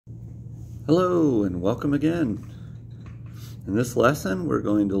Hello and welcome again. In this lesson we're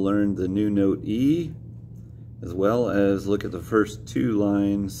going to learn the new note E, as well as look at the first two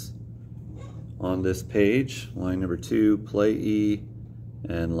lines on this page. Line number 2, play E,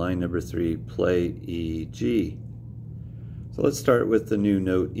 and line number 3, play E, G. So let's start with the new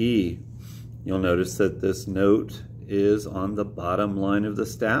note E. You'll notice that this note is on the bottom line of the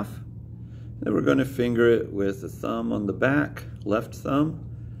staff. And we're going to finger it with the thumb on the back, left thumb,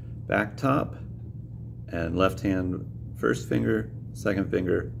 back top, and left hand first finger, second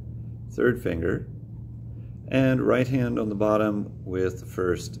finger, third finger, and right hand on the bottom with the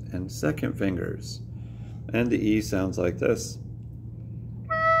first and second fingers. And the E sounds like this.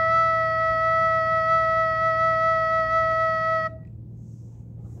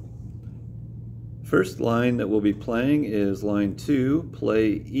 First line that we'll be playing is line 2, play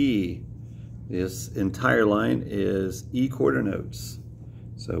E. This entire line is E quarter notes.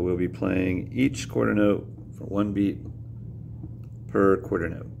 So we'll be playing each quarter note for one beat per quarter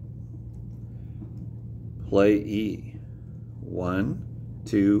note. Play E. 1,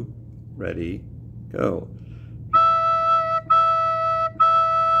 2, ready, go.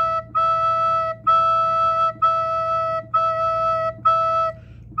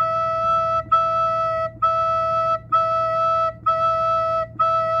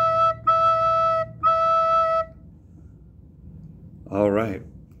 All right,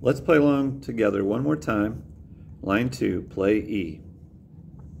 let's play along together one more time. Line 2, play E.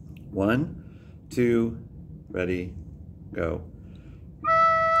 1, 2, ready, go.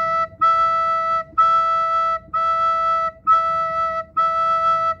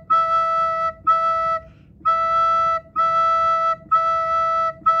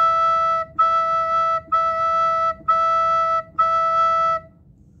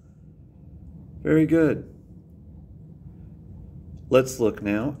 Very good. Let's look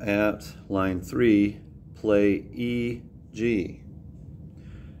now at line 3, play E, G.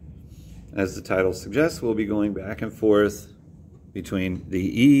 As the title suggests, we'll be going back and forth between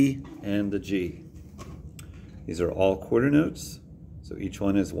the E and the G. These are all quarter notes, so each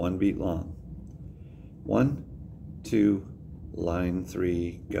one is one beat long. 1, 2, line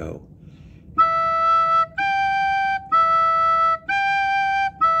 3, go.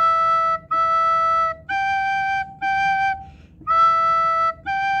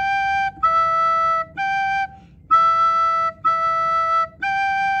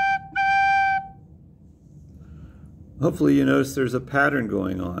 Hopefully you notice there's a pattern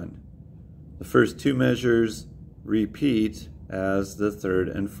going on. The first two measures repeat as the third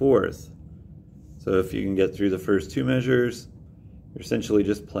and fourth. So if you can get through the first two measures, you're essentially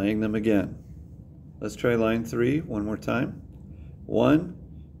just playing them again. Let's try line 3 one more time. 1,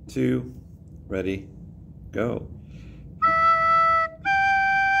 2, ready, go.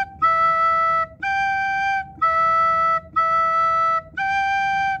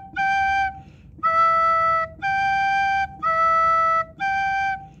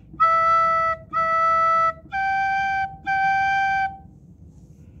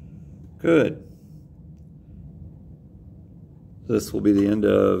 Good. This will be the end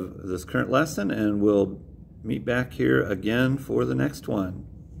of this current lesson, and we'll meet back here again for the next one.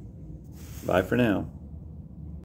 Bye for now.